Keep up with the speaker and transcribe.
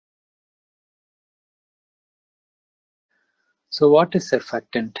So what is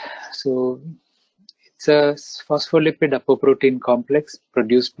surfactant? So it's a phospholipid apoprotein complex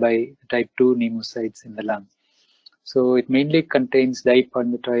produced by type 2 pneumocystis in the lung. So it mainly contains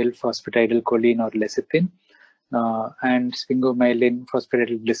dipalmitoyl phosphatidylcholine or lecithin and sphingomyelin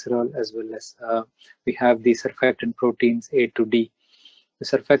phosphatidylglycerol, as well as we have the surfactant proteins A to D. The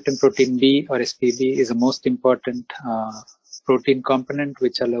surfactant protein B or SPB is the most important protein component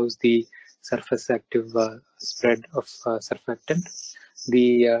which allows the surface active spread of surfactant.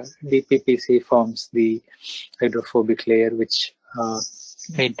 The DPPC forms the hydrophobic layer which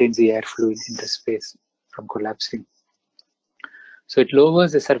maintains the air fluid interface from collapsing. So it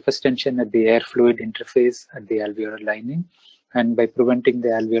lowers the surface tension at the air fluid interface at the alveolar lining, and by preventing the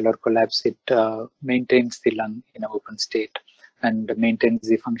alveolar collapse, it maintains the lung in an open state and maintains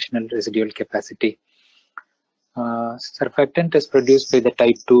the functional residual capacity. Surfactant is produced by the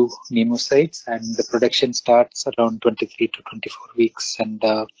type 2 pneumocystis, and the production starts around 23 to 24 weeks. And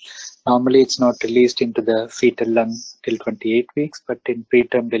normally it's not released into the fetal lung till 28 weeks, but in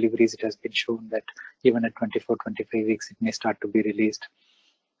preterm deliveries, it has been shown that even at 24-25 weeks, it may start to be released.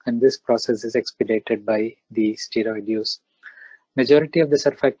 And this process is expedited by the steroid use. Majority of the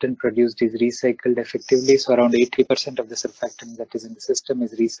surfactant produced is recycled effectively, so around 80% of the surfactant that is in the system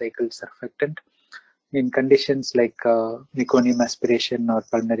is recycled surfactant. In conditions like meconium aspiration or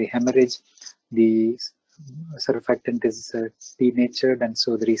pulmonary hemorrhage, the surfactant is denatured, and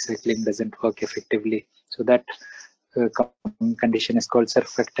so the recycling doesn't work effectively. So that condition is called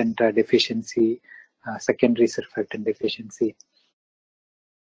surfactant deficiency, secondary surfactant deficiency.